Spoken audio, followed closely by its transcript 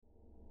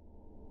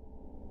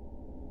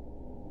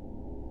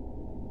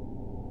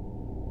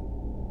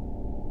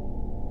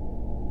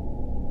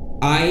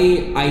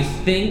I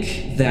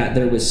think that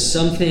there was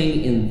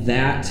something in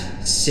that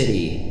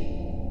city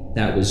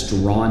that was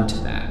drawn to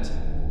that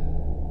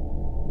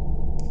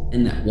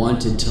and that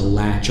wanted to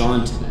latch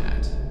onto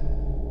that.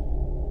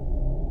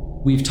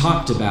 We've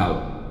talked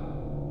about,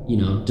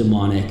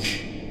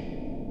 demonic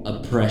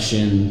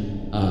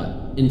oppression,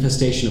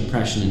 infestation,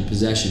 oppression, and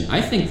possession.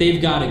 I think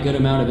they've got a good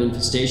amount of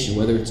infestation,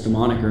 whether it's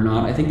demonic or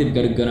not. I think they've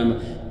got a good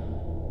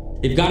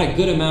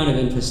amount of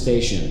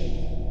infestation.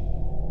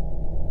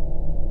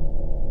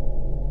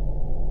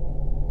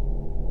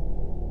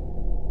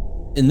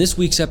 In this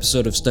week's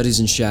episode of Studies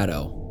in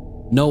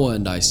Shadow, Noah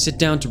and I sit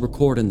down to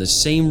record in the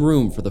same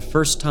room for the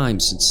first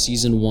time since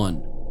Season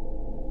 1.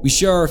 We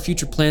share our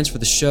future plans for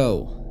the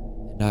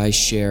show, and I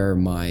share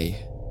my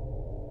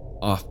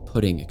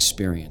off-putting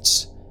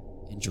experience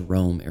in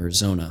Jerome,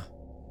 Arizona.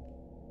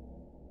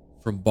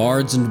 From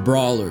Bards and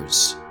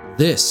Brawlers,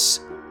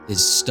 this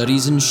is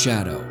Studies in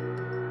Shadow.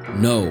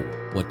 Know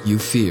what you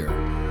fear.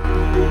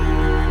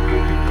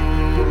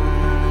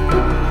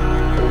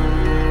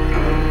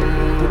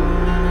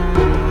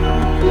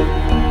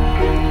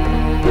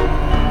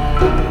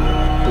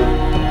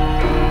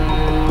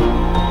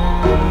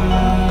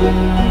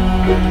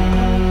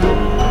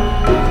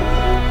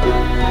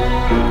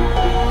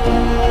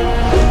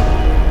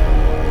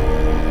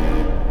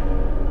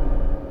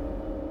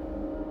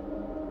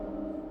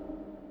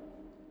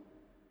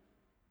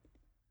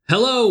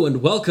 Hello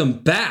and welcome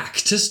back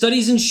to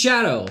Studies in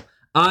Shadow.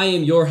 I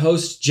am your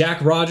host, Jack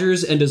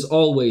Rogers, and as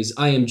always,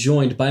 I am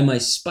joined by my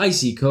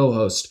spicy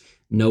co-host,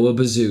 Noah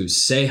Bazuz.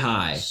 Say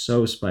hi.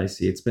 So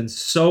spicy. It's been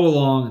so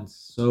long and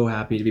so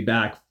happy to be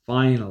back,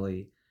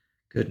 finally.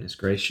 Goodness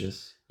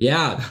gracious.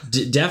 Yeah,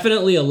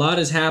 definitely a lot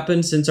has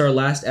happened since our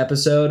last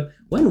episode.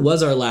 When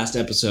was our last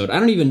episode? I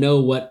don't even know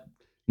what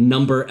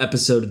number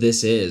episode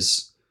this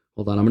is.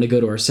 Hold on, I'm going to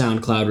go to our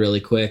SoundCloud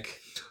really quick.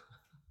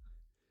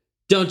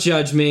 Don't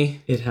judge me.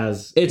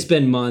 It's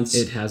been months.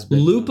 It has been.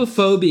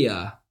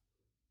 Lupophobia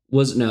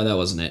was... No, that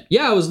wasn't it.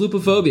 Yeah, it was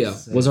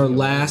Lupophobia. Was our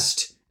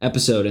last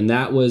episode, and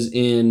that was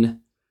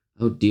in...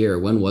 Oh dear,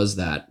 when was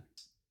that?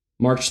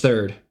 March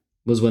 3rd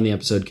was when the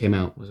episode came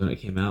out. Was when it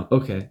came out.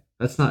 Okay,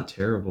 that's not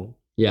terrible.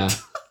 Yeah.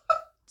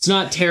 It's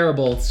not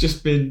terrible. It's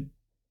just been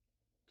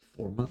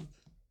 4 months.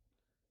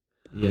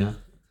 Yeah.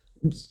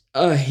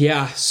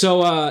 Yeah.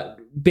 So,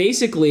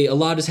 basically, a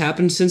lot has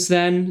happened since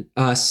then.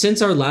 Since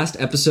our last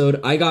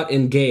episode, I got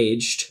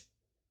engaged,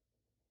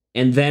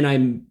 and then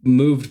I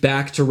moved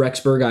back to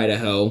Rexburg,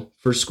 Idaho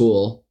for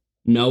school.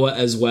 Noah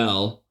as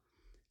well.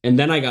 And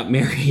then I got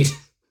married.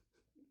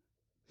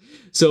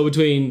 So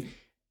between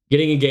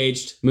getting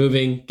engaged,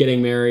 moving,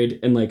 getting married,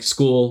 and like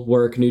school,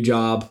 work, new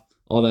job,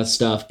 all that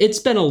stuff, it's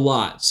been a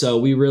lot. So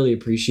we really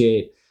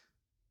appreciate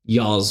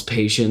y'all's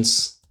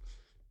patience.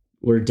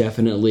 We're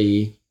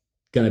definitely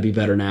going to be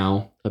better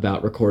now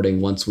about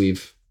recording once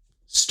we've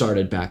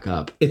started back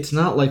up. It's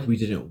not like we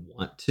didn't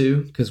want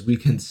to, because we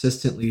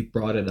consistently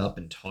brought it up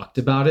and talked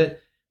about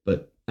it.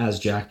 But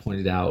as Jack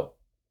pointed out,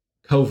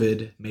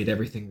 COVID made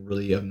everything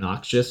really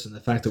obnoxious. And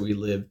the fact that we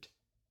lived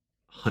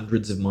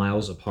hundreds of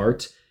miles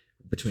apart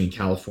between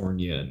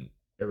California and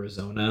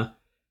Arizona,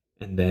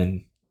 and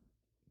then,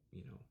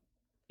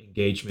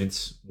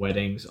 engagements,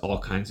 weddings, all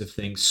kinds of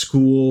things,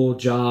 school,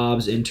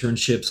 jobs,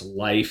 internships,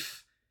 life,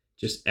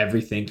 just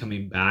everything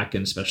coming back.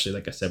 And especially,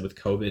 like I said, with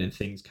COVID and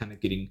things kind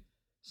of getting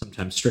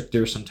sometimes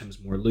stricter,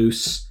 sometimes more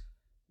loose.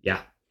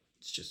 Yeah,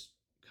 it's just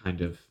kind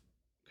of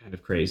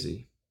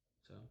crazy.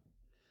 So,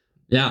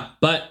 yeah,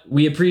 but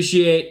we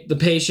appreciate the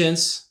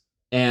patience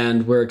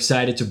and we're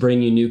excited to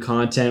bring you new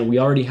content. We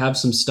already have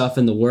some stuff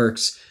in the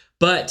works,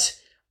 but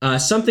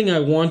something I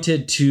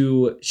wanted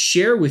to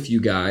share with you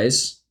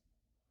guys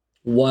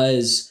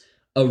was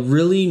a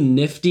really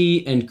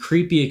nifty and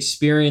creepy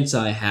experience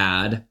I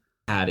had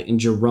in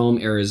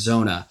Jerome,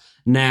 Arizona.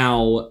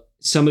 Now,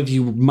 some of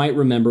you might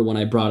remember when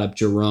I brought up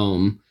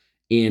Jerome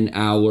in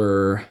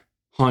our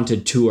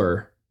haunted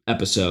tour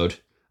episode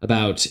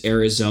about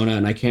Arizona,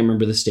 and I can't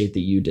remember the state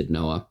that you did,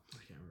 Noah. I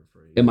can't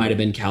remember. It might have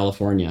been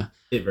California.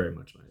 It very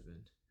much might have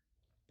been.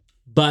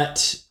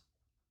 But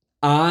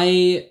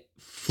I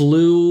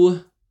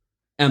flew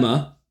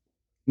Emma,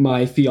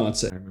 my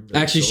fiance.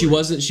 Actually, she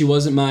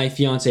wasn't my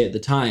fiance at the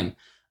time.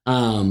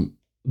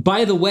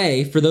 By the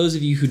way, for those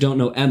of you who don't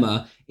know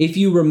Emma, if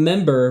you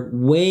remember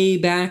way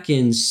back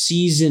in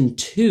season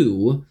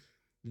 2,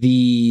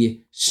 the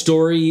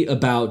story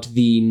about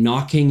the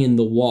knocking in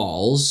the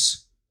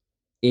walls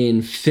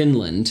in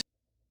Finland,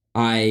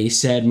 I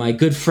said my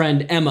good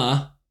friend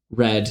Emma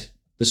read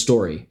the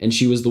story, and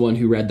she was the one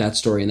who read that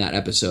story in that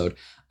episode.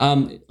 A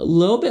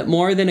little bit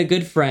more than a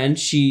good friend.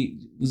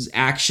 She was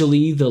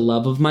actually the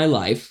love of my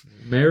life.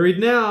 Married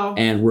now.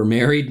 And we're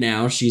married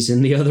now. She's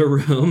in the other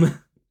room.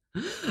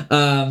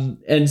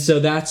 And so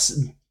that's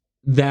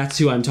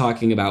who I'm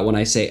talking about when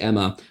I say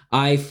Emma.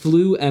 I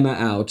flew Emma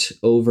out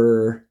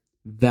over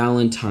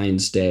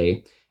Valentine's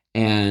Day,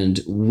 and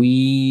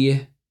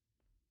we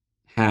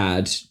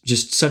had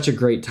just such a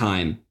great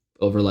time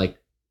over like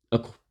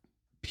a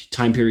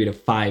time period of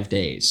 5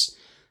 days.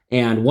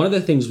 And one of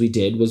the things we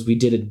did was we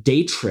did a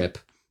day trip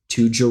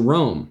to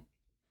Jerome.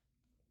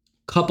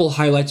 Couple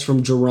highlights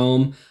from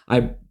Jerome.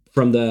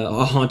 From the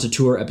A Haunted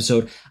Tour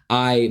episode,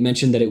 I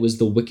mentioned that it was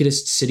the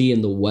wickedest city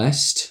in the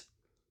West,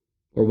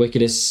 or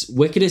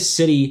wickedest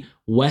city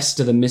west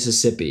of the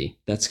Mississippi.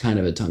 That's kind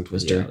of a tongue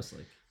twister. Yeah, I was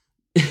like...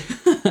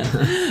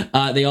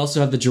 They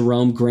also have the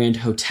Jerome Grand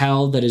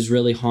Hotel that is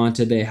really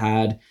haunted. They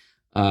had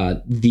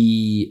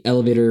the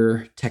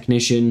elevator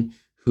technician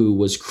who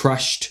was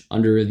crushed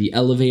under the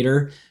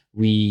elevator.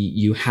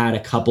 You had a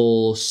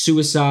couple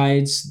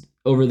suicides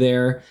over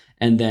there,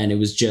 and then it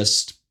was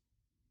just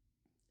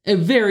a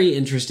very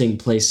interesting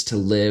place to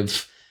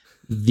live.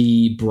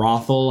 The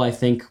brothel, I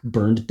think,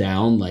 burned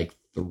down like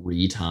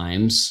 3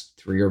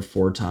 or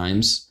 4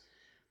 times.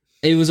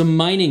 It was a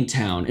mining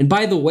town. And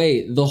by the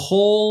way, the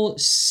whole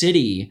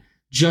city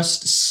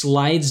just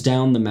slides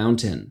down the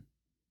mountain.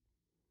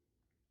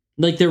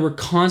 Like there were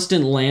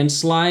constant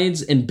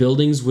landslides and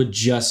buildings would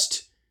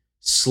just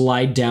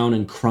slide down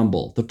and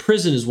crumble. The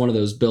prison is one of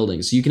those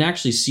buildings. So you can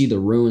actually see the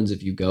ruins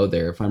if you go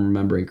there, if I'm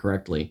remembering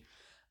correctly,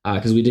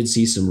 because we did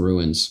see some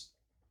ruins.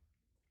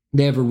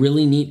 They have a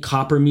really neat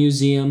copper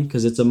museum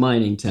because it's a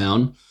mining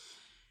town.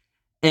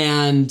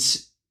 And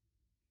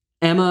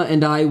Emma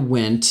and I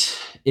went.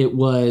 It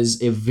was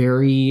a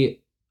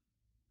very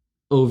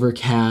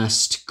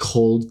overcast,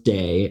 cold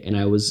day, and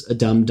I was a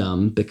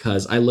dum-dum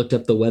because I looked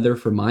up the weather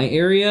for my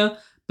area,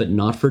 but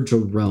not for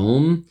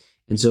Jerome.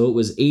 And so it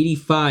was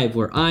 85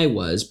 where I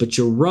was, but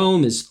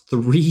Jerome is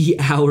 3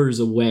 hours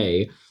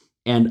away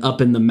and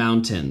up in the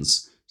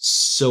mountains.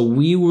 So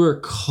we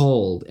were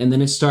cold, and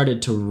then it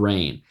started to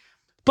rain.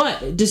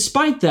 But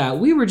despite that,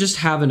 we were just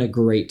having a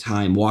great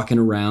time walking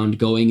around,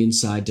 going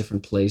inside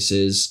different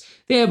places.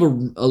 They have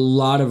a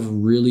lot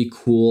of really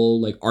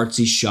cool, like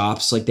artsy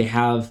shops. Like they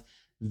have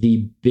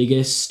the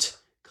biggest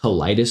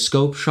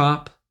kaleidoscope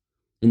shop,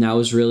 and that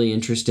was really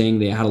interesting.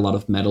 They had a lot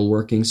of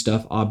metalworking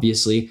stuff,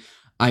 obviously.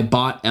 I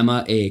bought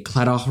Emma a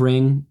cladach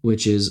ring,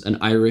 which is an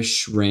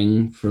Irish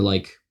ring for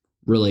like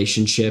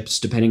relationships.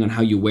 Depending on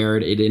how you wear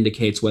it, it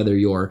indicates whether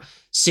you're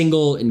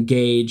single,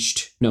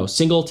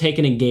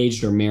 taken,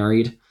 engaged, or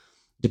married,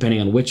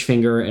 depending on which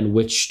finger and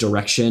which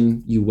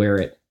direction you wear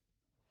it.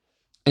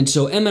 And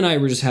so Em and I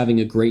were just having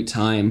a great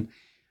time.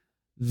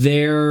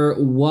 There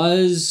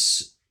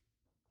was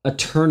a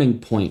turning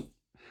point,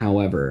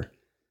 however,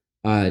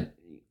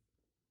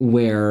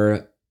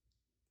 where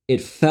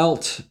it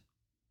felt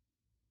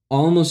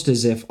almost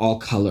as if all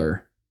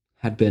color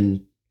had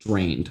been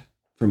drained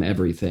from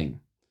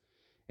everything.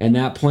 And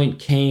that point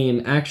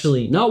came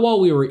actually not while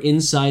we were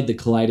inside the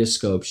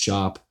kaleidoscope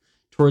shop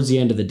towards the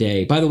end of the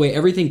day. By the way,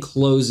 everything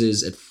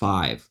closes at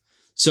 5.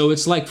 So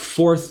it's like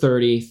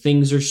 4:30.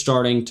 Things are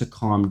starting to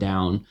calm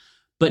down,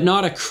 but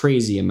not a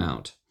crazy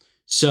amount.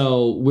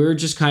 So we're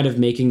just kind of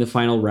making the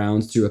final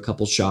rounds through a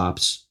couple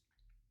shops.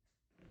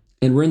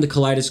 And we're in the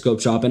kaleidoscope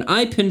shop. And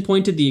I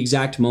pinpointed the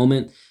exact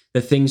moment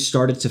that things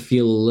started to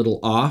feel a little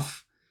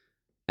off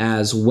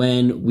as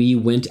when we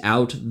went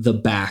out the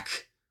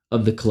back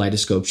of the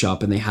kaleidoscope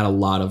shop, and they had a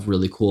lot of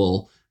really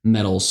cool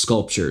metal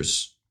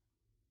sculptures,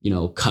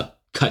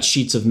 cut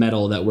sheets of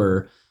metal that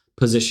were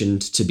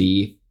positioned to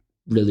be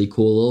really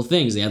cool little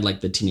things. They had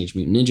like the Teenage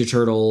Mutant Ninja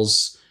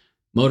Turtles,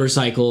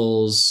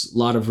 motorcycles, a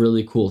lot of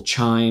really cool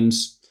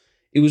chimes.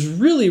 It was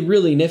really,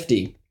 really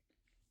nifty.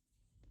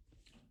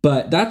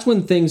 But that's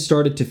when things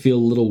started to feel a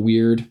little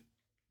weird.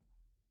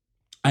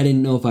 I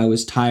didn't know if I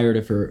was tired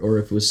or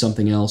if it was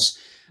something else.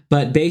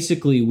 But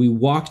basically, we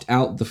walked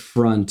out the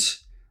front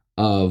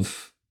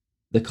of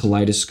the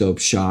kaleidoscope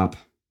shop,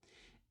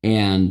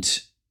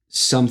 and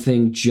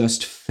something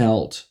just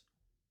felt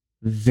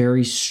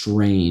very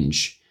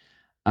strange.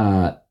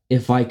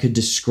 If I could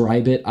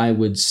describe it, I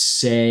would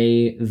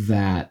say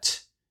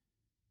that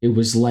it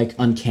was like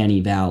Uncanny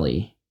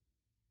Valley.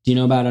 Do you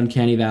know about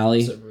Uncanny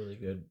Valley? It's a really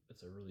good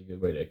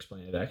way to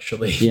explain it,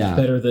 actually. Yeah.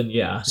 Better than,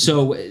 yeah.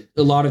 So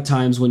a lot of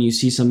times when you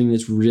see something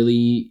that's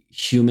really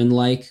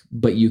human-like,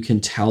 but you can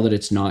tell that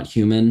it's not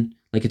human,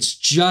 like it's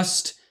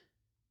just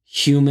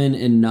human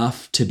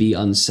enough to be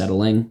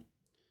unsettling,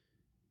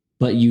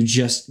 but you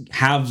just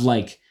have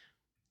like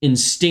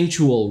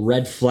instinctual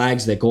red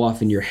flags that go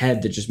off in your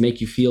head that just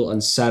make you feel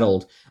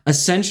unsettled.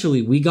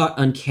 Essentially, we got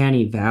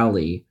Uncanny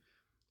Valley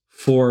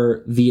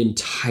for the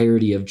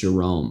entirety of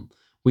Jerome.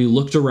 We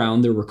looked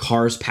around, there were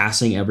cars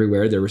passing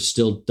everywhere, there were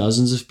still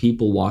dozens of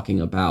people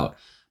walking about,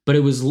 but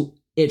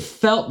it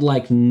felt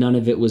like none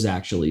of it was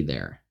actually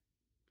there.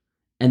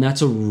 And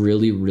that's a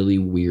really, really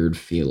weird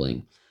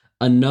feeling.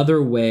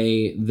 Another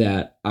way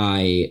that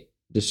I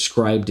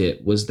described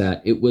it was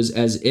that it was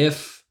as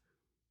if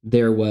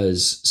there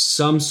was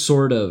some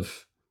sort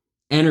of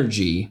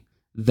energy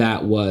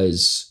that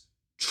was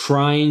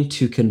trying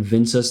to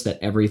convince us that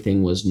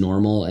everything was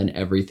normal and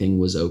everything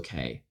was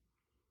okay.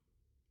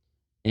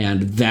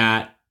 And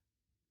that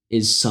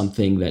is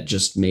something that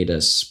just made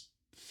us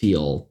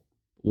feel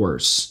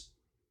worse.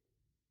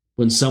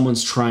 When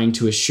someone's trying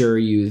to assure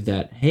you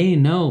that, hey,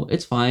 no,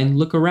 it's fine,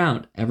 look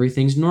around,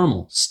 everything's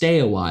normal, stay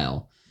a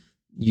while.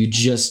 You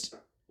just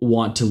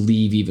want to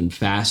leave even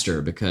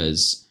faster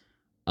because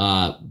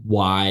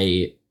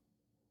why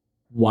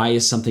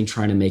is something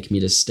trying to make me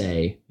to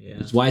stay?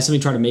 Yeah. Why is something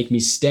trying to make me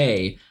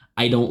stay?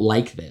 I don't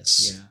like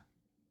this. Yeah.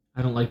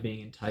 I don't like being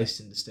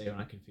enticed into stay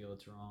when I can feel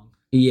it's wrong.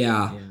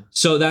 Yeah.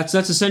 So that's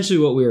essentially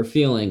what we were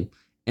feeling.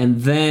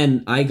 And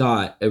then I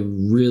got a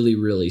really,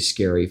 really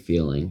scary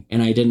feeling.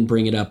 And I didn't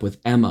bring it up with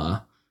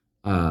Emma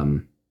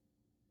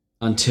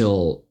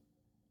until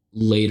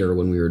later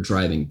when we were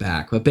driving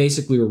back. But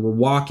basically we were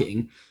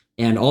walking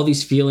and all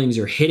these feelings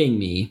are hitting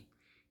me.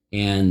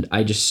 And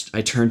I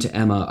turned to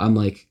Emma. I'm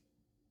like,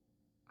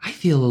 I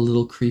feel a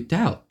little creeped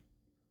out.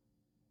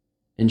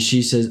 And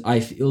she says, I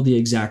feel the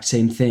exact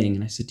same thing.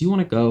 And I said, do you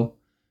want to go?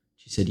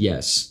 She said,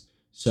 yes.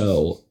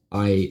 So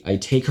I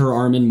take her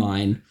arm in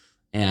mine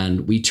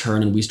and we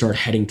turn and we start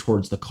heading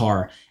towards the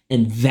car.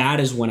 And that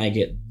is when I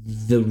get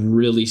the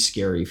really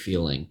scary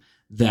feeling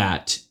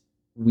that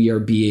we are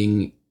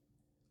being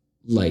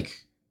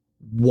like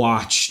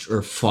watched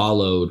or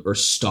followed or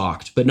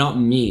stalked, but not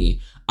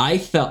me. I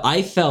felt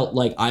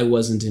like I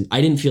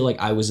didn't feel like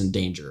I was in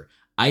danger.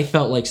 I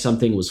felt like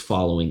something was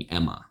following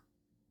Emma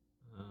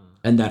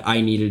and that I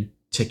needed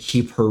to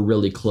keep her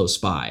really close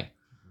by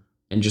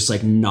and just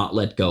like not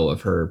let go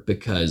of her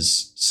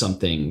because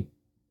something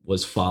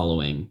was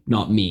following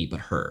not me, but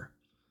her.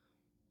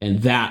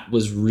 And that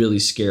was really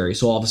scary.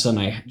 So all of a sudden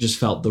I just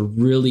felt the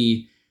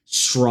really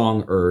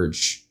strong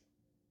urge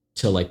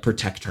to like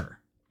protect her.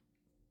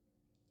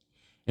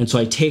 And so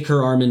I take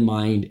her arm in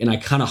mine and I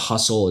kind of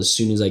hustle as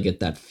soon as I get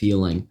that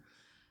feeling.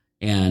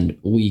 And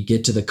we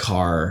get to the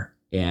car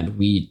and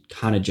we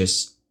kind of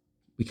just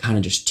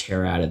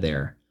tear out of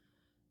there.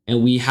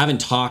 And we haven't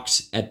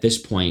talked at this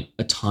point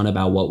a ton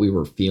about what we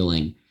were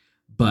feeling.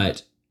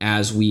 But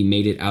as we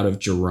made it out of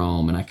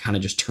Jerome and I kind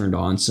of just turned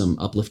on some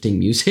uplifting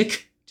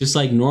music, just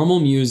like normal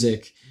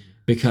music,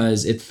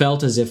 because it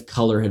felt as if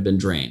color had been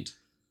drained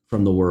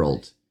from the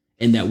world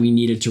and that we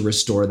needed to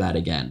restore that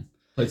again.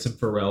 Played some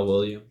Pharrell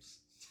Williams.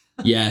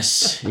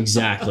 Yes,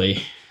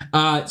 exactly.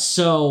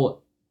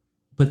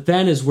 But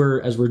then as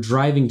we're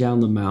driving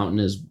down the mountain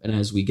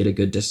as we get a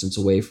good distance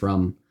away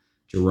from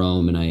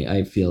Jerome, and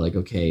I feel like,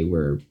 okay,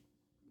 we're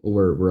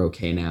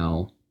okay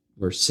now.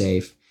 We're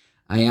safe.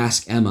 I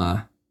ask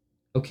Emma,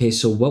 okay,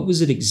 so what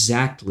was it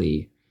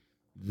exactly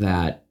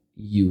that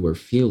you were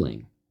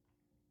feeling?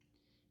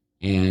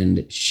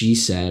 And she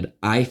said,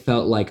 I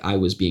felt like I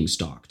was being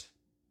stalked.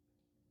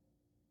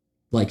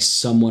 Like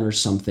someone or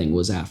something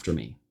was after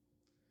me.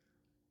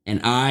 And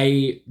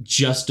I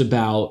just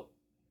about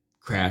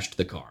crashed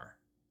the car.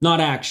 Not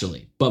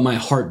actually, but my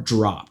heart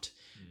dropped.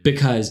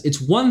 Because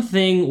it's one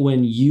thing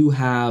when you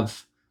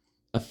have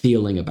a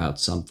feeling about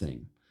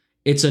something.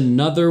 It's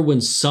another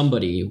when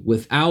somebody,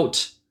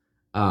 without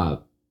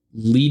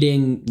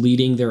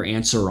leading their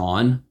answer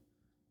on,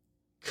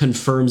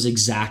 confirms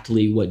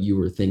exactly what you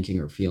were thinking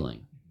or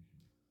feeling.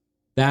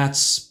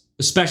 That's,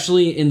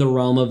 especially in the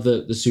realm of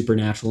the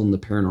supernatural and the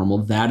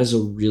paranormal, that is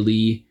a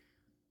really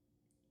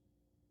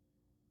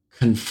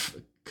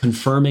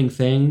confirming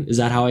thing. Is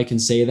that how I can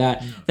say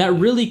that? No. That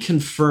really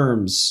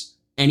confirms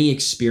any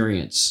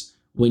experience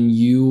when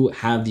you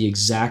have the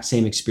exact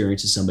same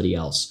experience as somebody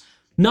else.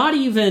 Not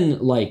even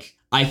like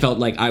I felt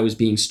like I was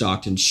being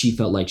stalked and she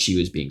felt like she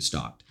was being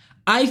stalked.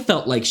 I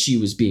felt like she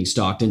was being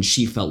stalked and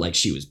she felt like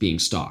she was being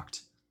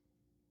stalked.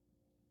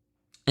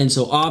 And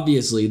so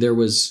obviously there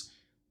was,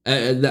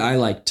 I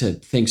like to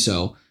think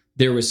so,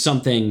 there was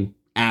something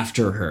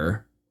after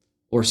her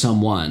or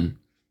someone,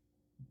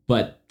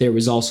 but there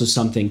was also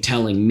something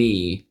telling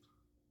me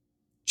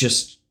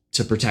just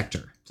to protect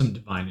her. Some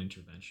divine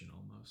intervention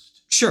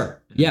almost.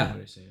 Sure. Yeah. How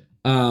would I say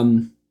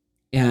it?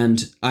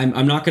 And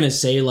I'm not going to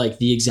say like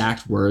the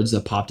exact words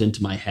that popped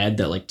into my head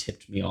that like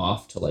tipped me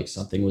off to like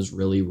something was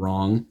really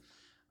wrong.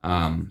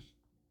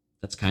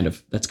 That's kind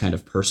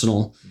of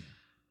personal,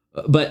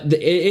 but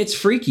it's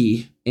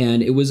freaky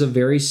and it was a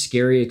very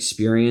scary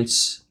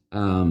experience.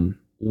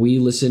 We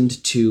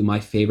listened to my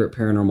favorite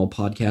paranormal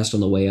podcast on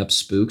the way up,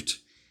 Spooked,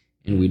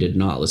 and we did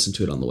not listen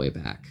to it on the way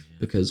back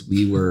because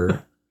we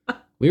were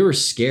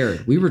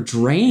scared. We were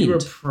drained. You were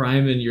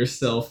priming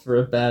yourself for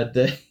a bad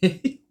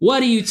day.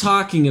 What are you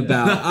talking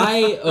about?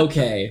 I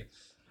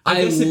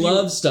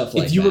love stuff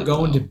like that. If you were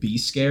going to be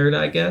scared,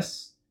 I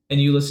guess, and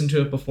you listened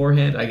to it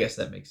beforehand, I guess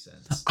that makes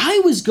sense.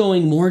 I was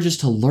going more just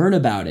to learn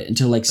about it and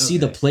to like see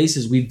the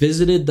places. We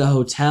visited the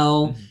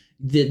hotel.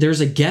 Mm-hmm.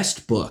 There's a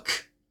guest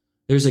book.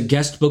 There's a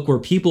guest book where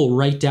people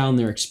write down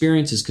their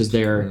experiences because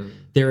they're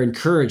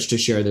encouraged to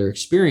share their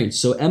experience.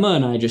 So Emma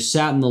and I just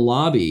sat in the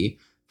lobby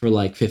for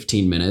like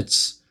 15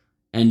 minutes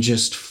and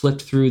just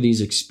flipped through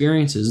these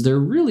experiences. They're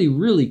really,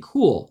 really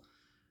cool.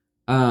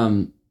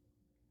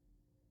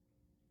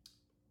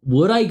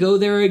 Would I go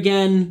there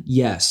again?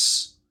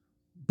 Yes.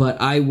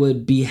 But I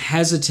would be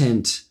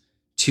hesitant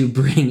to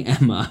bring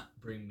Emma.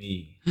 Bring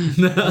me.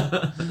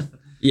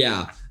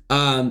 Yeah.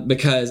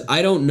 Because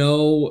I don't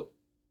know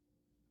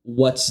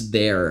what's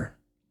there.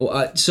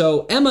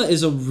 So Emma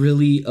is a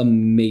really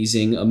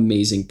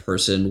amazing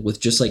person with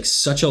just like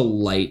such a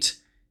light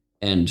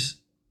and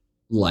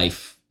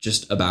life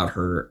just about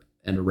her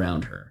and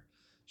around her.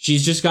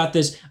 She's just got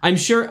this. I'm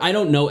sure I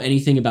don't know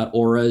anything about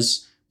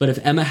auras, but if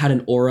Emma had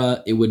an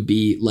aura, it would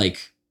be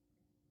like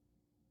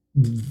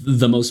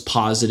the most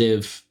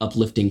positive,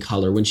 uplifting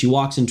color. When she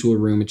walks into a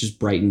room, it just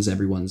brightens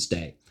everyone's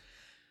day.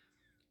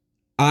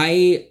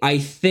 I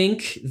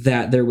think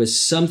that there was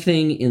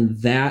something in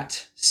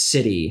that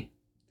city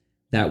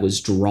that was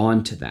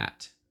drawn to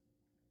that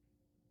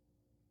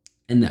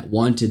and that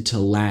wanted to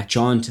latch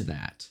on to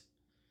that.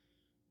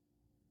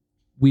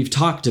 We've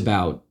talked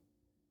about,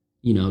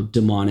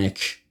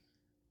 demonic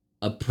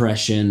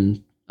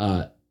oppression,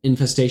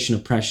 infestation,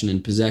 oppression,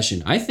 and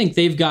possession. I think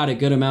they've got a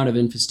good amount of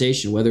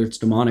infestation, whether it's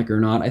demonic or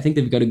not. I think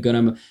they've got a good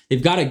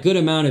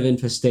amount of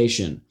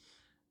infestation.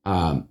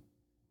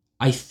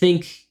 I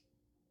think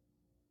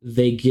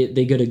they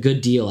get a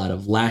good deal out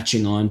of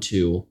latching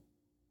onto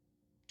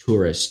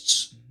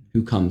tourists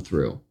who come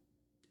through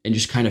and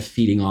just kind of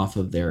feeding off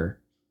of,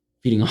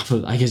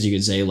 I guess you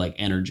could say, like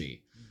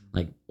energy,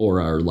 like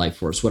aura or life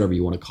force, whatever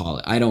you want to call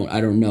it. I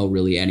don't know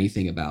really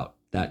anything about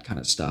that kind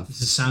of stuff.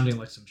 This is sounding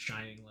like some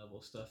Shining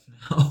level stuff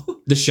now.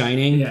 The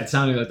Shining? Yeah, it's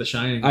sounding like The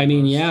Shining. I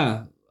mean,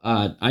 yeah.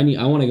 I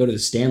want to go to the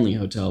Stanley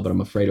Hotel, but I'm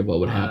afraid of what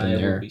would happen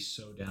there. I would be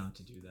so down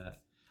to do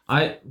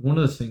that. One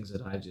of the things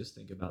that I just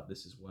think about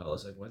this as well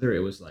is like whether it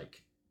was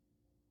like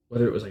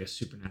a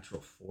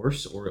supernatural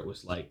force or it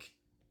was like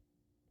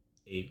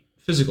a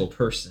physical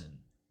person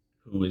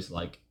who is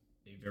like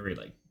a very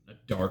like a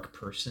dark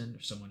person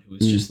or someone who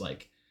is just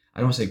like, I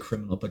don't want to say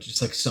criminal, but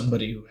just like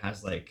somebody who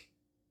has like,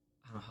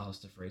 I don't know how else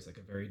to phrase, like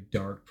a very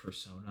dark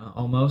persona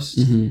almost.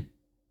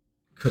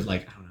 Could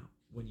like, I don't know,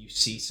 when you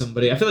see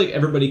somebody, I feel like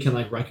everybody can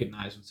like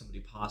recognize when somebody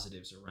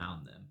positive's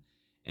around them,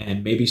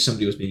 and maybe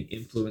somebody was being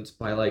influenced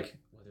by like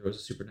whether it was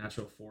a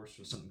supernatural force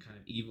or something kind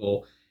of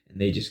evil, and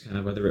they just kind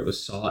of, whether it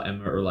was saw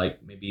Emma or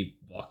like maybe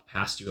walked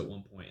past you at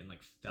one point and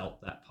like felt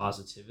that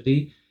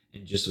positivity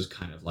and just was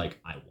kind of like,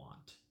 I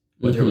want,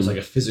 whether it was like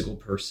a physical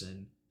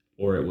person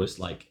or it was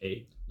like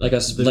a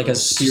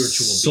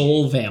spiritual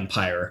soul being.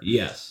 Vampire.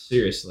 Yes,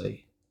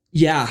 seriously.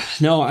 Yeah,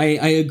 no, I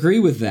agree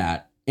with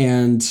that.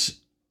 And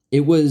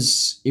it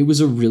was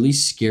a really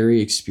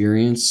scary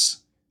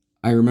experience.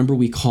 I remember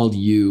we called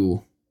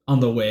you on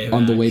the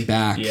way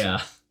back.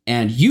 Yeah.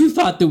 And you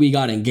thought that we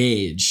got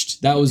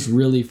engaged. That was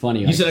really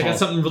funny. You said I got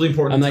something really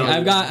important.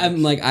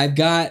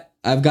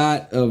 I've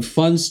got a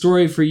fun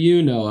story for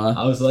you, Noah.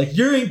 I was like,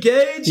 you're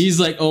engaged? He's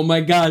like, oh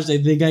my gosh, I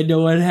think I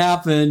know what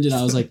happened. And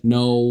I was like,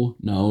 no,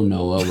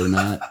 Noah,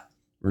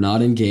 we're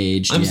not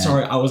engaged. I'm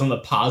sorry, I was on the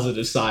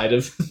positive side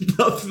of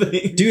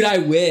things. Dude, I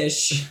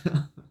wish.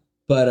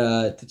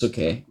 But it's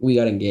okay. We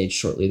got engaged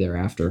shortly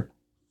thereafter.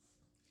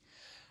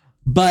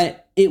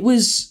 But it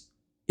was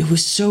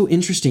so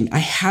interesting. I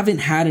haven't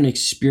had an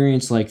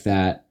experience like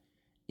that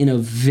in a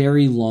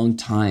very long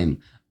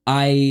time.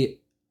 I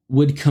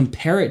would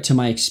compare it to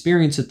my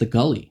experience at the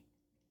Gully.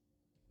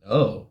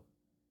 Oh.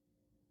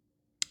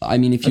 I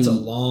mean, that's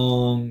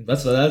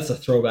a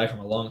throwback from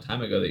a long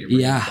time ago that you're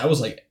bringing. Yeah. That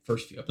was like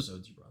first few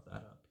episodes you brought that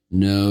up.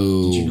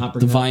 No. Did you not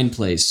bring the Vine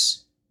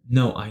Place?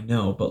 No, I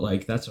know, but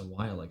like that's a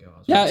while ago.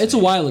 Yeah, it's a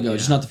while ago,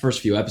 just not the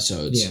first few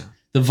episodes. Yeah.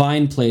 The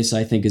Vine Place,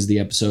 I think, is the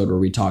episode where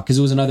we talk, because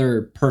it was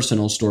another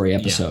personal story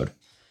episode.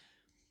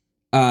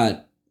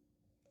 Yeah.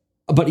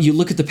 But you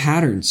look at the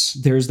patterns.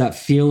 There's that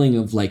feeling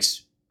of like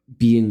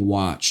being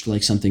watched,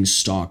 like something's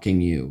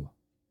stalking you.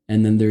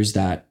 And then there's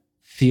that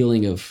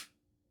feeling of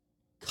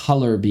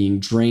color being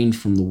drained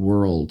from the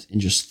world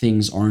and just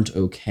things aren't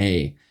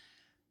okay.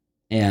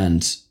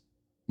 And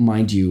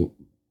mind you,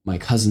 my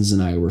cousins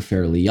and I were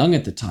fairly young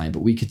at the time,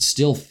 but we could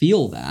still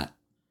feel that.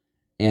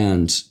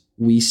 And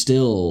we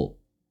still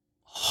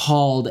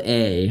hauled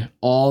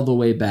all the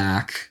way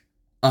back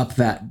up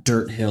that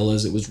dirt hill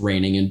as it was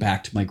raining and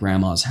back to my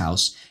grandma's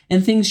house.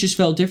 And things just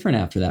felt different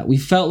after that. We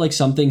felt like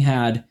something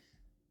had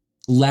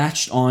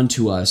latched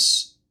onto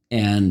us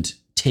and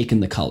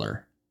taken the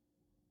color.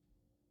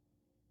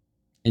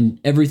 And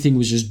everything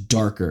was just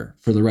darker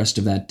for the rest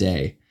of that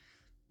day.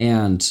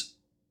 And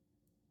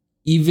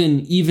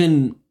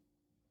even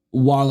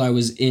while I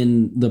was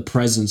in the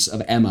presence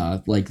of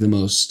Emma, like the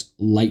most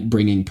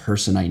light-bringing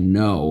person I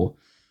know,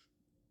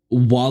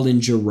 while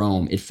in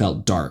Jerome, it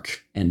felt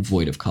dark and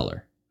void of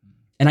color.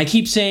 And I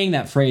keep saying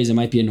that phrase, it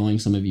might be annoying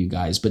some of you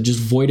guys, but just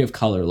void of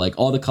color, like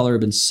all the color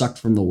had been sucked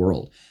from the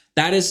world.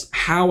 That is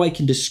how I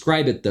can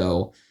describe it,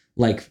 though,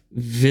 like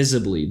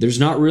visibly. There's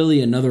not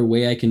really another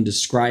way I can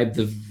describe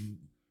the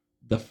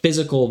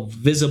physical,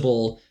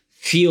 visible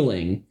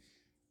feeling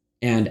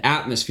and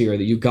atmosphere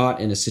that you got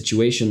in a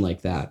situation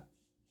like that.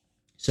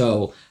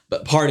 So,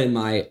 but pardon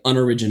my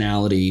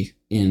unoriginality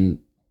in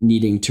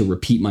needing to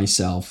repeat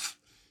myself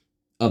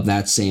of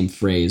that same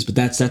phrase, but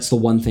that's the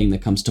one thing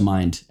that comes to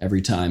mind every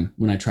time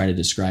when I try to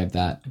describe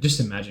that. Just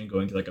imagine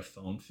going to like a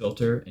phone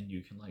filter and you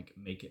can like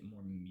make it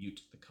more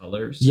mute the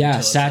colors. Yeah,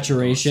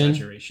 saturation. Like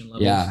saturation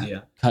levels.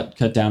 Yeah.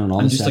 Cut down on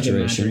all the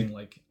saturation.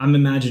 I'm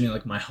imagining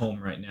like my home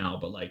right now,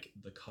 but like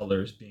the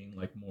colors being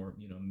like more,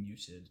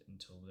 muted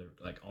until they're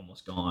like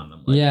almost gone.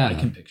 I'm like, I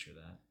can picture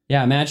that.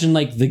 Yeah, imagine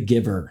like The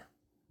Giver,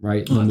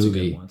 right? The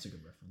movie. That's a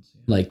good reference.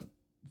 Like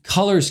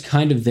color's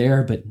kind of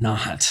there, but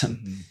not.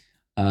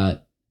 Mm-hmm.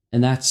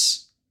 And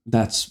that's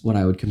what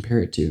I would compare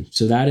it to.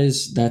 So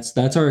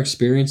that's our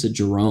experience at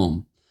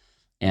Jerome.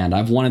 And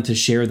I've wanted to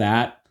share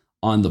that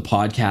on the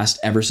podcast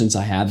ever since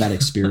I had that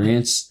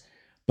experience.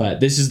 But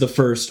this is the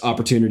first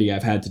opportunity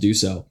I've had to do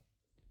so.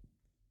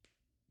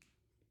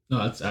 No,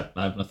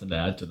 I have nothing to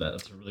add to that.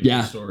 That's a really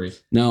good story.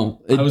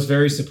 No. I was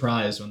very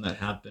surprised when that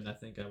happened. I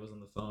think I was on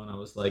the phone. I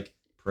was like,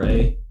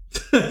 pray.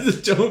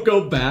 Don't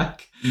go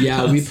back.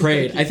 Yeah, we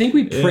prayed. I think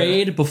we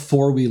prayed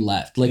before we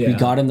left. Like we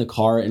got in the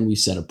car and we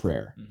said a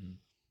prayer. Mm-hmm.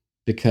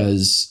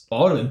 Because I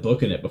would have been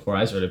booking it before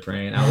I started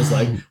praying. I was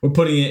like, we're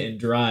putting it in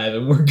drive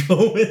and we're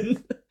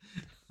going.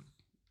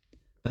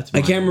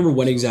 I can't remember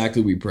when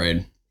exactly we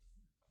prayed.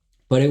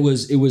 But it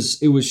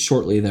was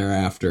shortly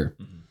thereafter.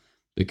 Mm-hmm.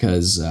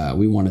 Because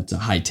we wanted to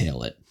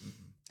hightail it. Mm-hmm.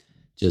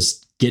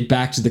 Just get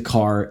back to the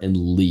car and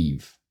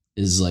leave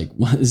is like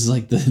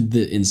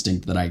the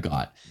instinct that I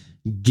got.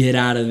 Get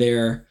out of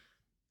there.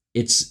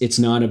 It's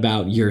not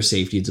about your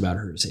safety, it's about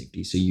her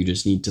safety. So you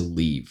just need to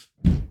leave.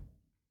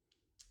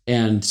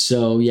 And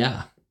so,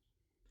 yeah.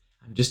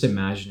 I'm just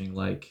imagining,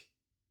 like,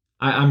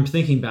 I'm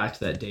thinking back to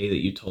that day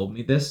that you told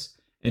me this,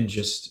 and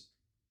just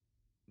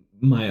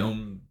my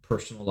own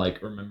personal,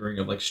 like, remembering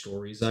of, like,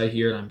 stories I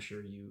hear. And I'm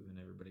sure you and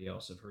everybody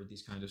else have heard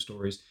these kind of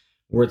stories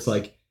where it's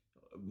like,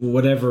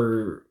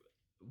 whatever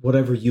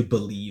you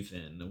believe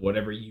in,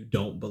 whatever you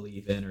don't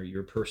believe in, or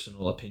your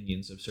personal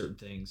opinions of certain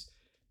things,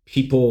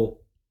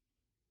 people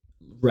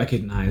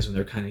recognize when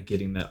they're kind of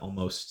getting that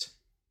almost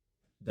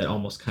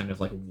kind of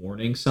like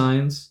warning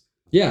signs.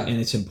 Yeah. And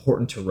it's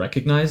important to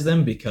recognize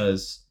them,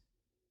 because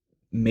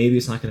maybe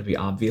it's not going to be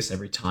obvious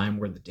every time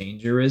where the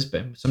danger is,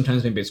 but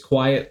sometimes maybe it's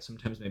quiet,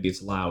 sometimes maybe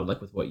it's loud, like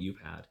with what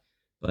you've had.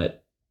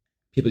 But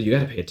people, you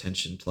got to pay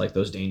attention to like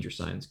those danger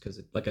signs, because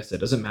like I said,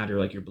 it doesn't matter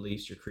like your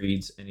beliefs, your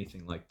creeds,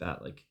 anything like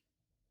that. Like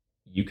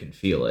you can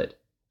feel it.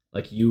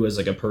 Like you as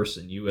like a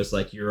person, you as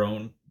like your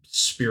own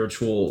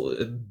spiritual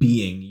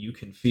being, you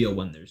can feel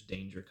when there's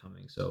danger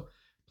coming. So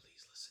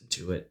please listen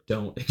to it.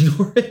 Don't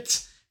ignore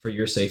it for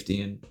your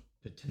safety and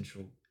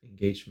potential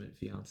engagement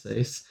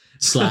fiancés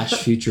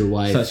 / future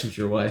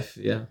wife.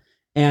 Yeah.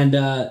 And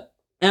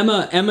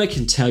Emma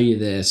can tell you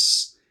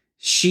this.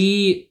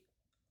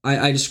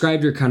 I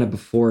described her kind of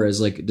before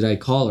as like, did I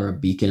call her a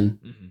beacon?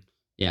 Mm-hmm.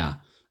 Yeah.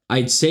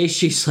 I'd say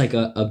she's like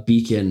a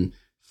beacon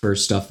for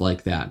stuff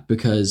like that,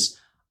 because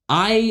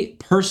I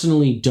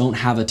personally don't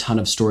have a ton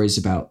of stories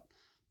about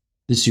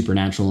the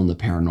supernatural and the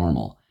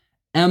paranormal.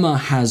 Emma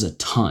has a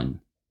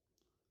ton.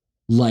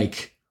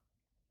 Like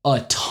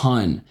a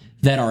ton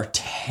that are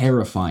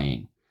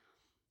terrifying.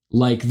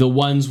 Like the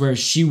ones where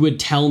she would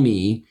tell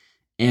me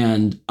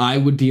and I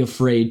would be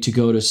afraid to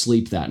go to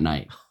sleep that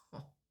night.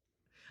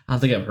 I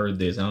don't think I've heard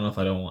these. I don't know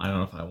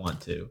if I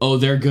want to. Oh,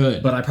 they're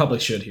good. But I probably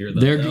should hear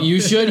them.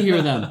 You should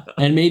hear them.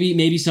 And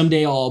maybe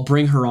someday I'll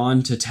bring her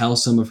on to tell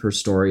some of her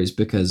stories,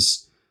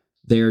 because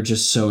they're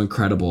just so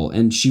incredible.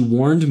 And she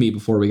warned me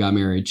before we got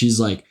married. She's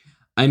like,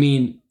 I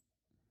mean,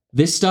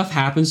 this stuff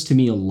happens to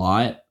me a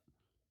lot.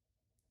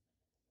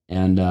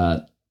 And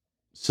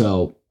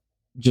so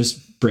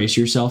just brace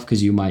yourself,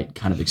 because you might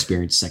kind of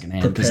experience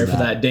secondhand. Prepare for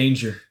that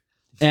danger.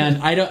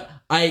 And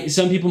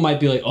some people might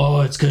be like,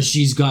 oh, it's because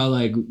she's got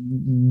like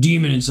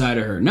demon inside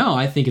of her. No,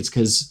 I think it's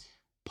because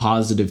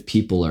positive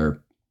people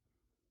are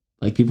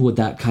like, people with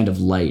that kind of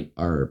light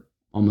are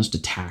almost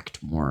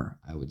attacked more,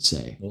 I would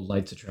say. Well,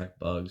 lights attract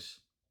bugs.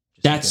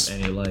 That's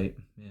any light.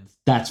 Yeah.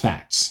 That's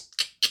facts.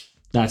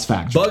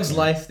 Bugs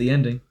Life, the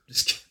ending.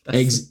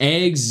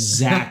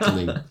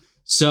 Exactly.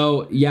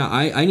 So yeah,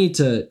 I need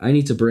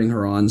to bring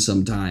her on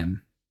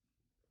sometime,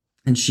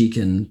 and she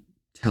can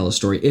tell a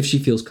story if she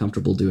feels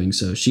comfortable doing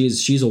so.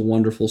 She's a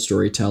wonderful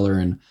storyteller,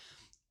 and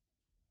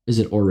is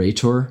it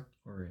orator?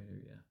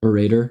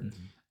 Orator.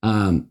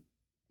 Mm-hmm.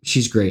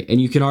 She's great, and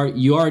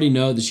you already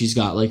know that she's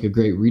got like a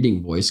great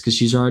reading voice, because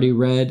she's already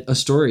read a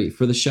story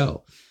for the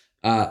show.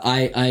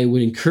 I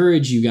would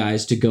encourage you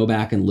guys to go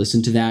back and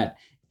listen to that.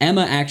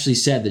 Emma actually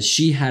said that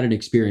she had an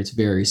experience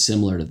very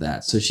similar to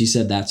that. So she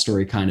said that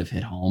story kind of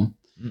hit home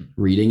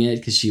reading it,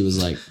 because she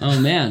was like, oh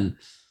man,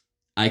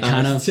 I've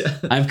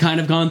kind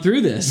of gone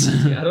through this.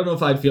 Yeah, I don't know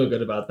if I'd feel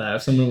good about that.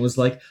 If someone was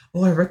like,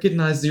 oh, I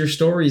recognize your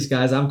stories,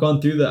 guys. I've gone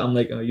through that. I'm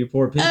like, oh, you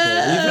poor people. We've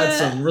had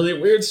some really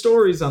weird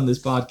stories on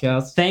this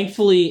podcast.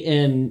 Thankfully,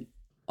 in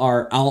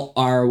our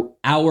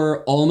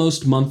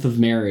almost month of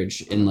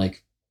marriage, in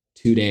like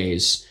 2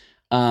 days,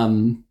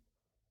 I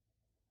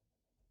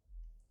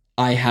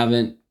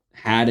haven't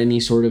had any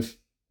sort of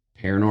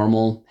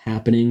paranormal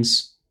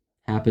happenings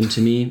happen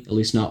to me, at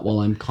least not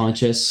while I'm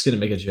conscious. I'm just gonna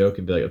make a joke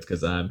and be like, it's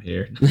because I'm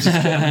here.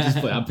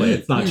 I'm playing.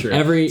 It's not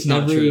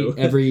true.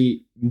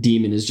 Every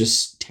demon is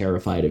just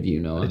terrified of you,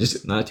 Noah.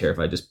 Just not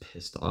terrified, just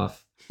pissed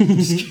off.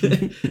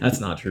 That's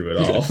not true at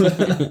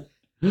all.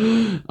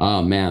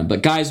 Oh man.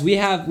 But guys, we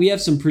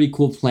have some pretty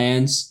cool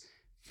plans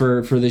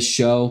for this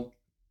show.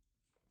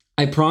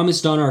 I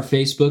promised on our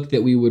Facebook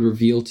that we would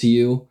reveal to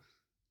you.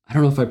 I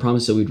don't know if I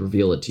promised that we'd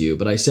reveal it to you,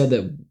 but I said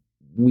that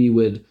we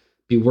would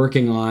be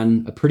working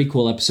on a pretty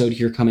cool episode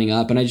here coming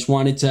up. And I just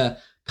wanted to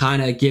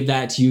kind of give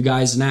that to you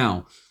guys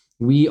now.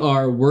 We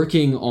are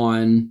working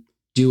on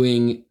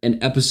doing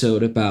an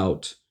episode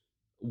about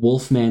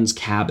Wolfman's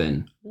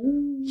Cabin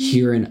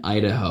here in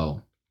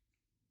Idaho.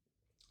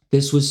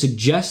 This was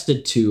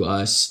suggested to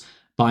us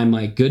by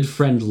my good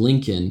friend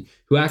Lincoln,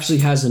 who actually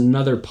has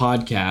another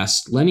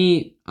podcast.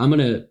 I'm going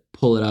to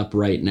pull it up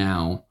right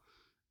now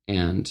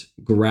and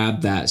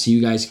grab that so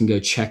you guys can go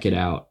check it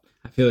out.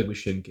 I feel like we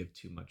shouldn't give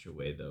too much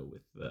away though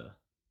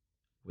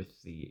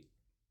with the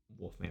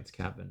Wolfman's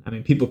Cabin. I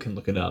mean, people can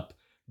look it up,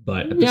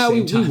 but at the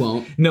same time, we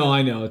won't. No,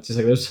 I know. It's just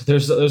like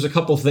there's a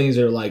couple things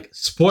that are like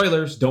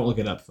spoilers. Don't look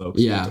it up,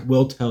 folks. Yeah,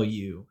 we'll tell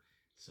you.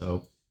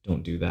 So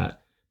don't do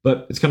that.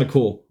 But it's kind of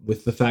cool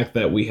with the fact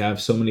that we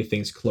have so many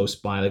things close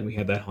by. Like we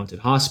had that haunted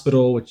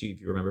hospital, which if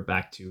you remember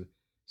back to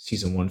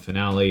season 1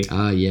 finale. Yes.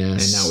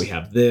 And now we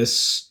have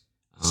this.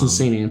 It's in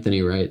St.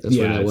 Anthony, right? That's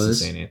where that was.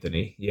 It's in St.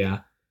 Anthony. Yeah.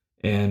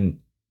 And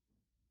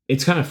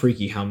it's kind of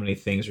freaky how many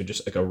things are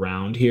just like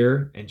around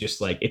here. And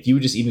just like, if you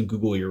would just even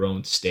Google your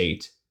own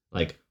state,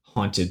 like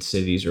haunted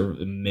cities or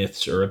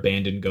myths or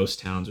abandoned ghost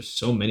towns, there's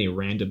so many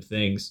random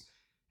things.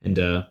 And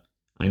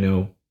I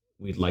know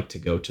we'd like to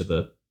go to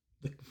the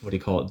what do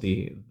you call it?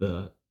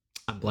 The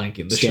I'm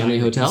blanking. The Stanley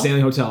Hotel?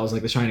 Stanley Hotel. It was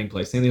like the Shining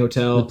place. Stanley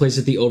Hotel. The place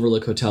that the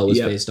Overlook Hotel was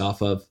based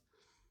off of.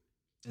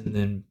 And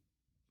then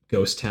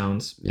ghost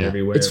towns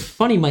everywhere. It's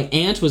funny. My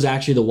aunt was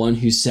actually the one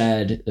who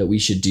said that we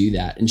should do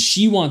that. And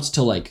she wants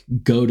to like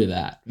go to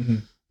that. Mm-hmm.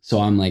 So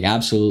I'm like,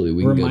 absolutely,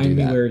 we can go do that. Remind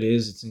me where it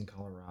is. It's in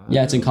Colorado.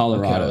 Yeah, it's in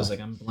Colorado. Okay, I was like,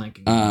 I'm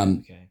blanking.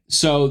 Okay.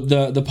 So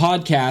the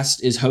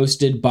podcast is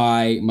hosted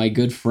by my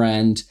good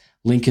friend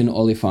Lincoln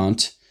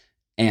Oliphant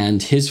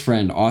and his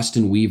friend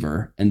Austin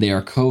Weaver, and they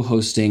are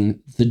co-hosting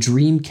the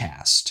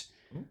Dreamcast,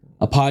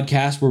 a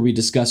podcast where we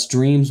discuss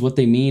dreams, what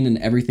they mean, and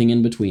everything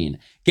in between.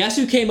 Guess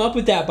who came up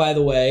with that, by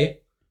the way?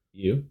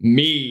 You?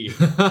 Me.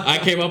 I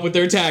came up with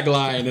their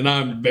tagline, and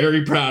I'm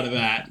very proud of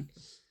that.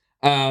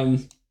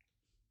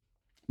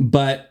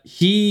 But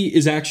he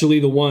is actually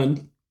the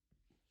one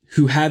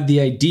who had the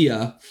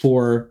idea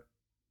for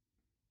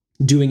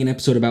doing an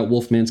episode about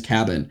Wolfman's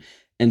Cabin.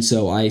 And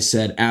so I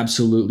said,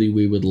 absolutely,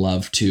 we would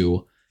love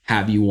to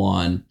have you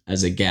on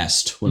as a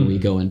guest when we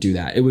go and do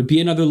that. It would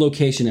be another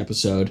location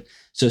episode.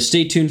 So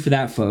stay tuned for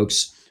that,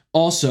 folks.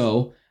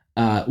 Also,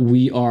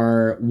 we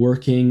are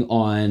working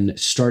on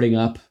starting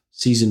up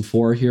season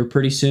 4 here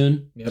pretty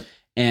soon. Yep.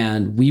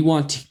 And we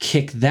want to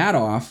kick that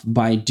off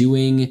by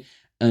doing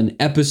an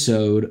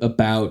episode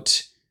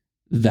about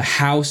the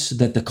house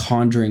that The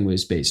Conjuring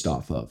was based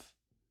off of.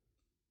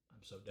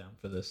 I'm so down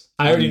for this.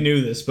 I already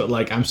knew this, but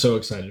like I'm so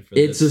excited for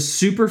this. It's a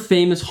super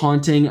famous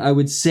haunting. I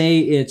would say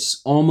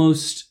it's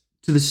almost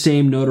to the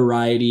same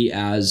notoriety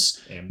as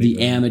the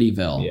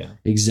Amityville. Yeah.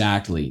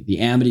 Exactly. The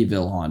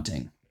Amityville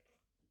haunting.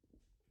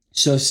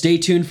 So stay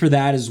tuned for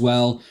that as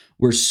well.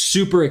 We're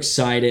super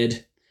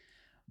excited.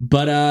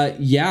 But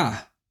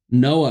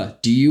Noah,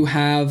 do you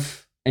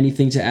have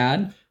anything to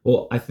add?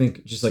 Well, I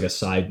think just like a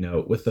side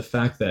note, with the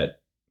fact that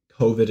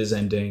COVID is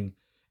ending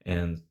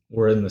and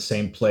we're in the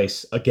same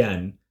place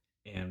again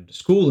and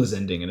school is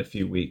ending in a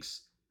few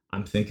weeks,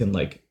 I'm thinking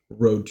like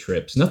road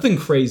trips. Nothing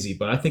crazy,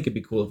 but I think it'd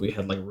be cool if we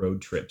had like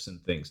road trips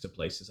and things to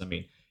places. I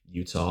mean,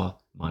 Utah,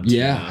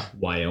 Montana,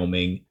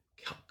 Wyoming,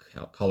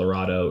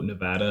 Colorado,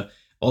 Nevada,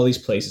 all these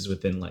places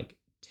within like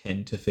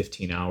 10 to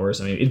 15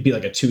 hours. I mean, it'd be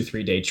like a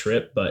 2-3 day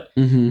trip, but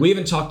we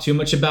haven't talked too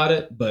much about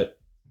it, but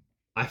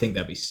I think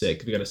that'd be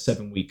sick. We got a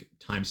 7-week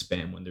time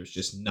span when there's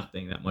just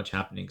nothing that much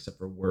happening except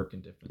for work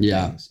and different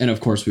things. And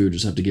of course we would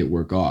just have to get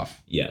work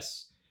off.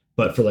 Yes.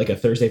 But for like a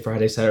Thursday,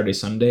 Friday, Saturday,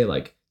 Sunday,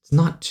 like it's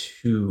not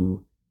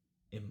too,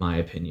 in my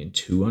opinion,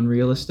 too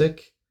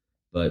unrealistic.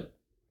 But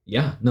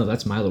yeah, no,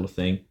 that's my little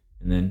thing.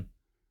 And then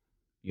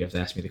you have to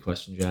ask me the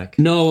question, Jack.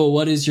 Noah,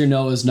 what is your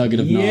Noah's nugget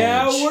of knowledge?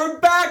 Yeah, we're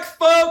back,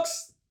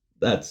 folks.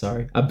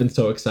 Sorry. I've been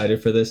so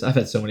excited for this. I've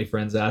had so many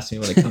friends ask me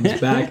when it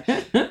comes back.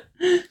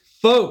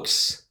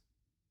 Folks,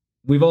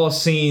 we've all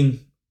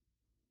seen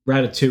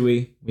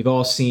Ratatouille. We've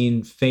all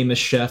seen famous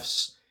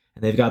chefs,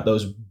 and they've got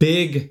those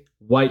big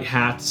white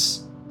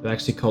hats. They're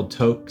actually called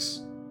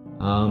toques.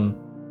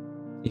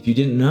 If you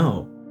didn't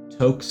know,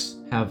 toques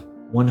have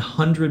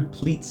 100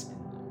 pleats in them.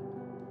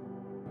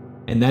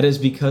 And that is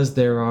because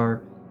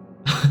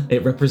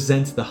it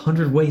represents the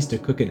 100 ways to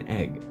cook an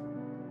egg.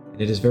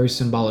 And it is very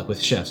symbolic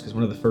with chefs, because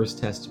one of the first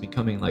tests to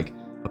becoming like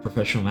a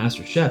professional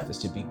master chef is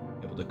to be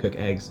able to cook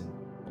eggs in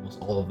almost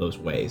all of those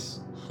ways.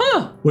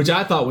 Huh. Which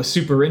I thought was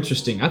super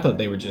interesting. I thought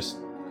they were just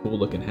cool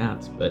looking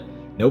hats, but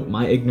nope,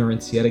 my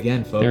ignorance yet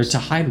again, folks. They're to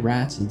hide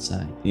rats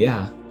inside.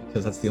 Yeah,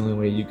 because that's the only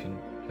way you can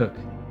cook.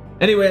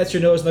 Anyway, that's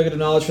your Noah's Nugget of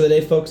Knowledge for the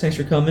day, folks. Thanks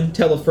for coming.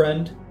 Tell a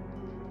friend.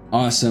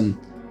 Awesome.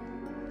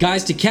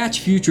 Guys, to catch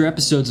future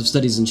episodes of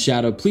Studies in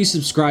Shadow, please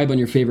subscribe on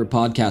your favorite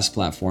podcast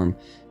platform.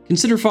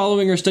 Consider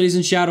following our Studies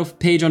in Shadow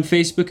page on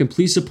Facebook, and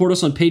please support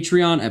us on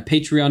Patreon at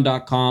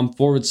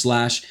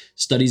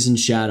patreon.com/Studies in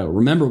Shadow.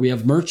 Remember, we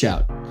have merch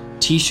out.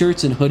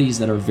 T-shirts and hoodies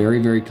that are very,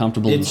 very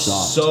comfortable and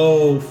soft. It's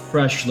so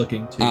fresh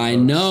looking too. I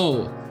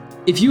know.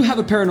 If you have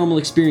a paranormal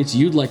experience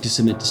you'd like to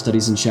submit to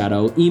Studies in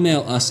Shadow,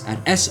 email us at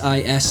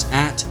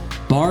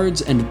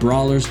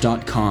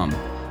sis@bardsandbrawlers.com.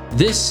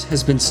 This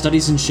has been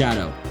Studies in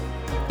Shadow.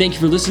 Thank you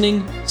for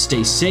listening,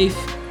 stay safe,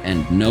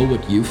 and know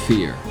what you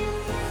fear.